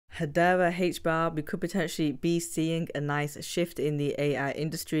Hedera Hbar, we could potentially be seeing a nice shift in the AI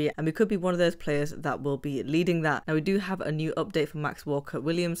industry, and we could be one of those players that will be leading that. Now, we do have a new update from Max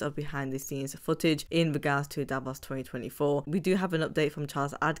Walker-Williams of behind the scenes footage in regards to Davos 2024. We do have an update from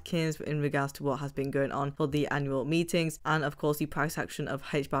Charles Adkins in regards to what has been going on for the annual meetings, and of course the price action of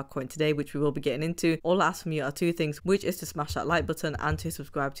Hbar coin today, which we will be getting into. All I ask from you are two things, which is to smash that like button and to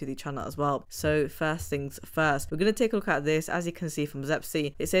subscribe to the channel as well. So first things first, we're going to take a look at this. As you can see from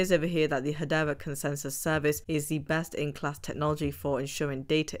Zepsi, it says over here that the Hedera consensus service is the best in class technology for ensuring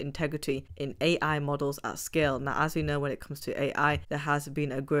data integrity in AI models at scale. Now, as we know, when it comes to AI, there has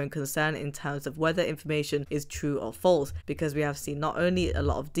been a growing concern in terms of whether information is true or false, because we have seen not only a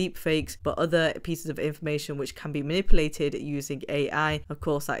lot of deep fakes, but other pieces of information which can be manipulated using AI. Of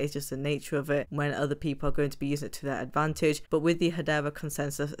course, that is just the nature of it when other people are going to be using it to their advantage. But with the Hedera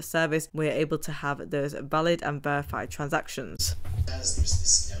consensus service, we're able to have those valid and verified transactions. As there's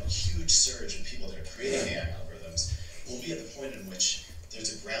this huge surge of people that are creating AI algorithms, we'll be at the point in which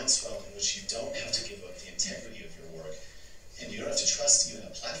there's a groundswell in which you don't have to give up the integrity of your work, and you don't have to trust even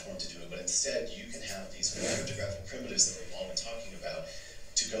a platform to do it, but instead you can have these cryptographic primitives that we've all been talking about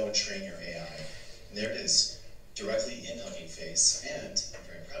to go and train your AI. And there it is, directly in Hugging Face, and I'm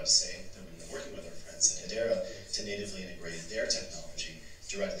very proud to say that we've been working with our friends at Hedera to natively integrate their technology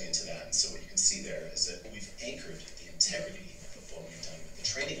directly into that. And so what you can see there is that we've anchored the integrity of what we've done with the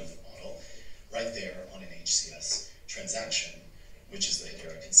training of the model right there on an HCS transaction, which is the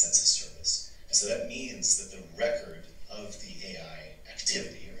Hedera consensus service. And so that means that the record of the AI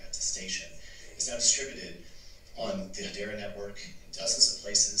activity or attestation is now distributed on the Hedera network in dozens of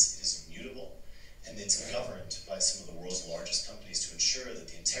places. It is immutable, and it's governed by some of the world's largest companies to ensure that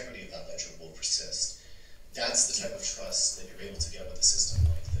the integrity of that ledger will persist. That's the type of trust that you're able to get with a system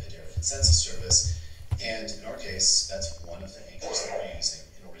like the Hedera consensus service, and in our case, that's one of the anchors that we're using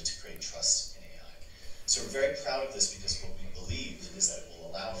in order to create trust in AI. So we're very proud of this because what we believe is that it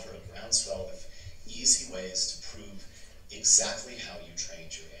will allow for a groundswell of easy ways to prove exactly how you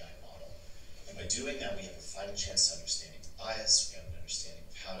trained your AI model. And by doing that, we have a fighting chance to understanding bias, we have an understanding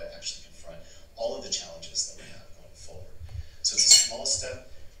of how to actually confront all of the challenges that we have going forward. So it's a small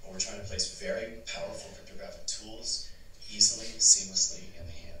step, but we're trying to place very powerful cryptographic tools easily, seamlessly in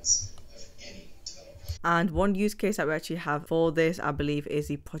the hands of any developer. And one use case that we actually have for this, I believe, is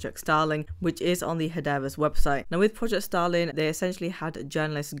the Project Starling, which is on the Hedera's website. Now, with Project Starling, they essentially had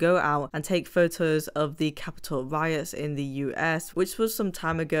journalists go out and take photos of the Capitol riots in the US, which was some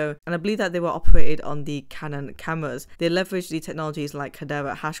time ago, and I believe that they were operated on the Canon cameras. They leveraged the technologies like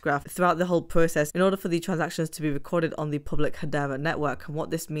Hedera hashgraph throughout the whole process in order for the transactions to be recorded on the public Hedera network. And what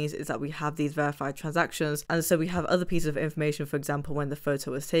this means is that we have these verified transactions, and so we have other pieces of information, for example, when the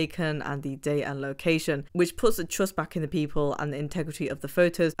photo was taken and the date and location, which puts the trust back in the people and the integrity of the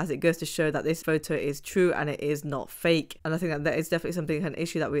photos, as it goes to show that this photo is true and it is not fake. And I think that that is definitely something, an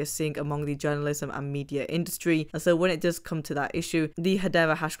issue that we are seeing among the journalism and media industry. And so when it does come to that issue, the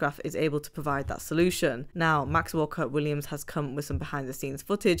Hedera hashgraph is able to provide that solution. Now, Max Walker-Williams has come with some behind the scenes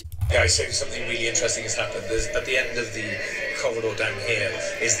footage. Yeah, so something really interesting has happened. There's, at the end of the corridor down here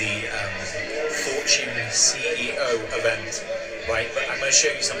is the Fortune CEO event, right? But I'm going to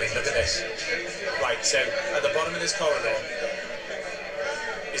show you something. Look at this. Right, so at the bottom of this corridor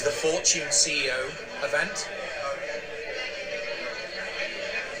is the Fortune CEO event,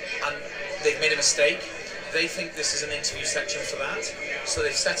 and they've made a mistake. They think this is an interview section for that, so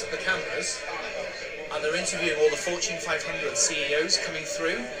they've set up the cameras and they're interviewing all the Fortune 500 CEOs coming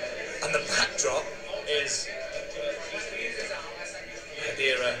through, and the backdrop is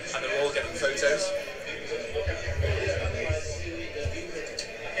Hedera, and they're all getting photos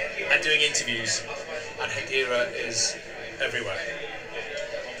and doing interviews, and Hedera is everywhere.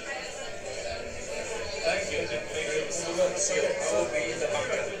 Thank you.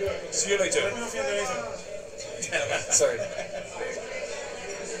 See you later. Sorry.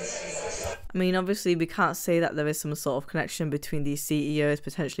 I mean, obviously, we can't say that there is some sort of connection between these CEOs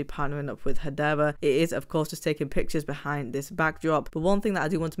potentially partnering up with Hedera. It is, of course, just taking pictures behind this backdrop. But one thing that I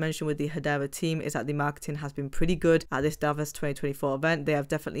do want to mention with the Hedera team is that the marketing has been pretty good at this Davos 2024 event. They have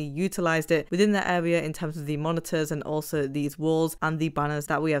definitely utilized it within their area in terms of the monitors and also these walls and the banners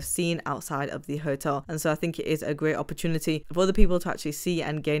that we have seen outside of the hotel. And so I think it is a great opportunity for other people to actually see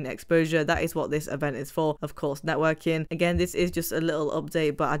and gain exposure. That is what this event is for, of course, networking. Again, this is just a little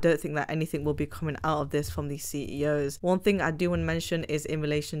update, but I don't think that anything will be coming out of this from the CEOs. One thing I do want to mention is in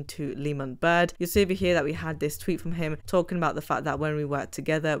relation to Lehman Bird. You'll see over here that we had this tweet from him talking about the fact that when we work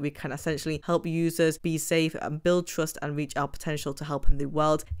together, we can essentially help users be safe and build trust and reach our potential to help in the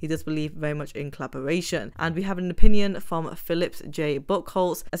world. He does believe very much in collaboration. And we have an opinion from Phillips J.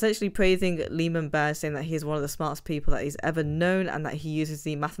 Buchholz, essentially praising Lehman Bird, saying that he's one of the smartest people that he's ever known and that he uses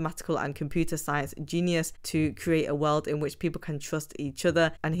the mathematical and computer science genius to create a world in which people can trust each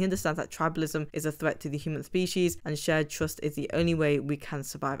other. And he understands that tribalism is a threat to the human species and shared trust is the only way we can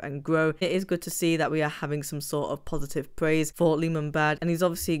survive and grow. It is good to see that we are having some sort of positive praise for Lehman Bird, and he's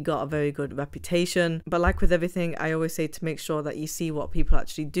obviously got a very good reputation. But like with everything, I always say to make sure that you see what people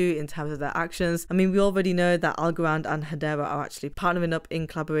actually do in terms of their actions. I mean, we already know that Algorand and Hedera are actually partnering up in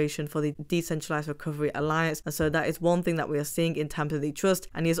collaboration for the Decentralized Recovery Alliance, and so that is one thing that we are seeing in terms of the trust.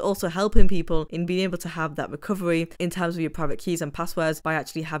 And he is also helping people in being able to have that recovery in terms of your private keys and passwords by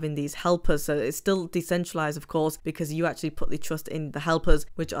actually having these helpers. So it's still decentralized, of course, because you actually put the trust in the helpers,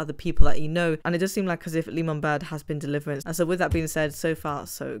 which are the people that you know. And it does seem like as if Lehman Bird has been delivering. And so with that being said, so far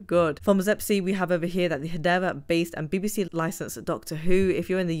so good. From Zepsi, we have over here that the Hedera based and BBC licensed Doctor Who. If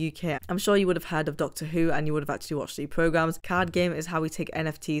you're in the UK, I'm sure you would have heard of Doctor Who and you would have actually watched the programs. Card game is how we take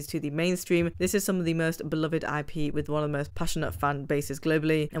NFTs to the mainstream. This is some of the most beloved IP with one of the most passionate fan bases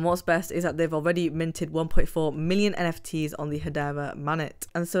globally. And what's best is that they've already minted 1.4 million NFTs on the Hedera Mainnet.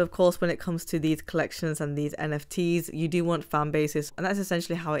 And so of course, when it comes to these collections and these NFTs, you do want fan bases, and that's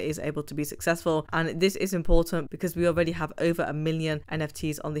essentially how it is able to be successful. And this is important because we already have over 1 million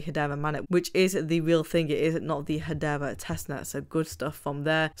NFTs on the Hedera Mainnet, which is the real thing. It is not the Hedera testnet. So good stuff from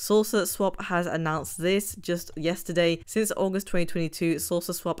there. Saucer Swap has announced this just yesterday. Since August 2022,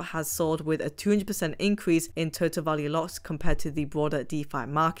 Saucer Swap has soared with a 200% increase in total value locked compared to the broader DeFi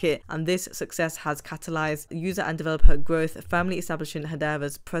market. And this success has catalyzed user and developer growth, firmly establishing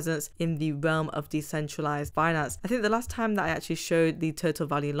Hedera's presence in the realm of decentralized finance. I think the last time that I actually showed the total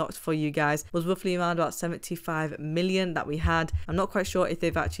value locked for you guys was roughly around about 75 million that we had. I'm not quite sure if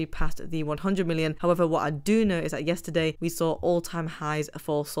they've actually passed the 100 million. However, what I do know is that yesterday we saw all-time highs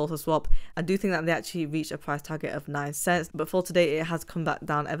for Saucer Swap. I do think that they actually reached a price target of 9 cents, but for today it has come back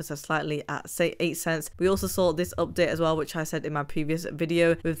down ever so slightly at say 8 cents. We also saw this update as well, which I said in my previous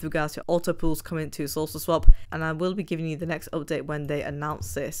video with regards to auto pools coming to Saucer Swap, and I will be giving you the next update when they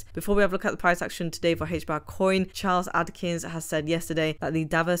announce this. Before we have a look at the price action today for Hbar coin, Charles Adkins has said yesterday that the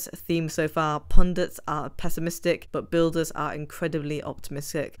Davos theme so far, pundits are pessimistic but builders are incredibly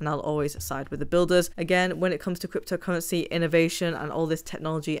optimistic, and I'll always side with the builders. Again, when it comes to cryptocurrency innovation and all this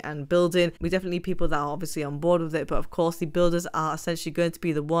technology and building, we definitely need people that are obviously on board with it, but of course the builders are essentially going to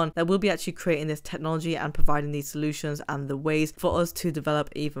be the one that will be actually creating this technology and providing these solutions and the ways for us to develop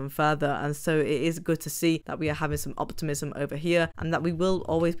even further. And so it is good to see that we are having some optimism over here and that we will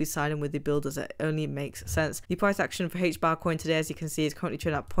always be siding with the builders. It only makes sense. The price action for Hbar coin today, as you can see, is currently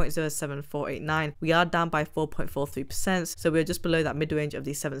trading at 0.07489. We are down by 4.43%, so we're just below that mid-range of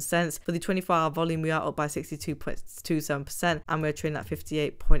the 7 cents. For the 24-hour volume, we are up by 62.27% and we're trading at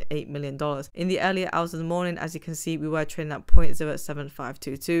 $58.8 million. In the earlier hours of the morning, as you can see, we were trading at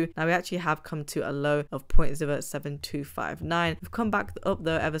 0.07522. Now we actually have come to a low of 0.07259. We've come back up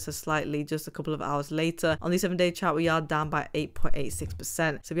though ever so slightly just a couple of hours later. On the 7-day chart, we are down by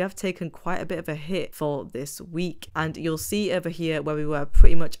 8.86%. So we have taken quite a bit of a hit for this week. And you'll see over here where we were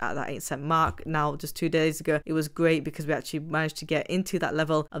pretty much at that 8 cent mark. Now, just 2 days ago, it was great because we actually managed to get into that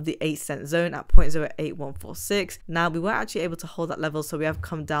level of the 8 cent zone at 0.08146. Now we were actually able to hold that level, so we have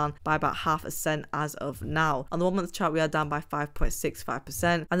come down by about half a cent as of now. On the 1 month chart, we are down by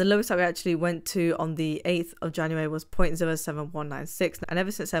 5.65%, and the lowest that we actually went to on the 8th of January was 0.07196, and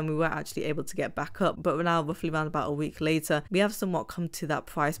ever since then we were actually able to get back up. But we're now roughly around about a week later, we have somewhat come to that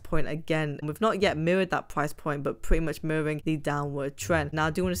price point again. We've not yet mirrored that price point, but pretty much mirroring the downward trend. Now I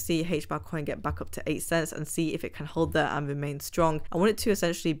do want to see Hbar coin get back up to 8 cents and see if it can hold there and remain strong. I want it to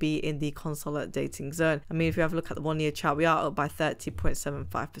essentially be in the consolidating zone. I mean, if you have a look at the 1 year chart, we are up by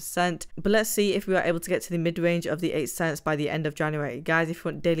 30.75%, but let's see if we are able to get to the mid-range of the 8 cents by the end of January. Guys, if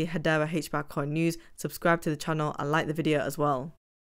you want daily Hedera Hbar coin news, subscribe to the channel and like the video as well.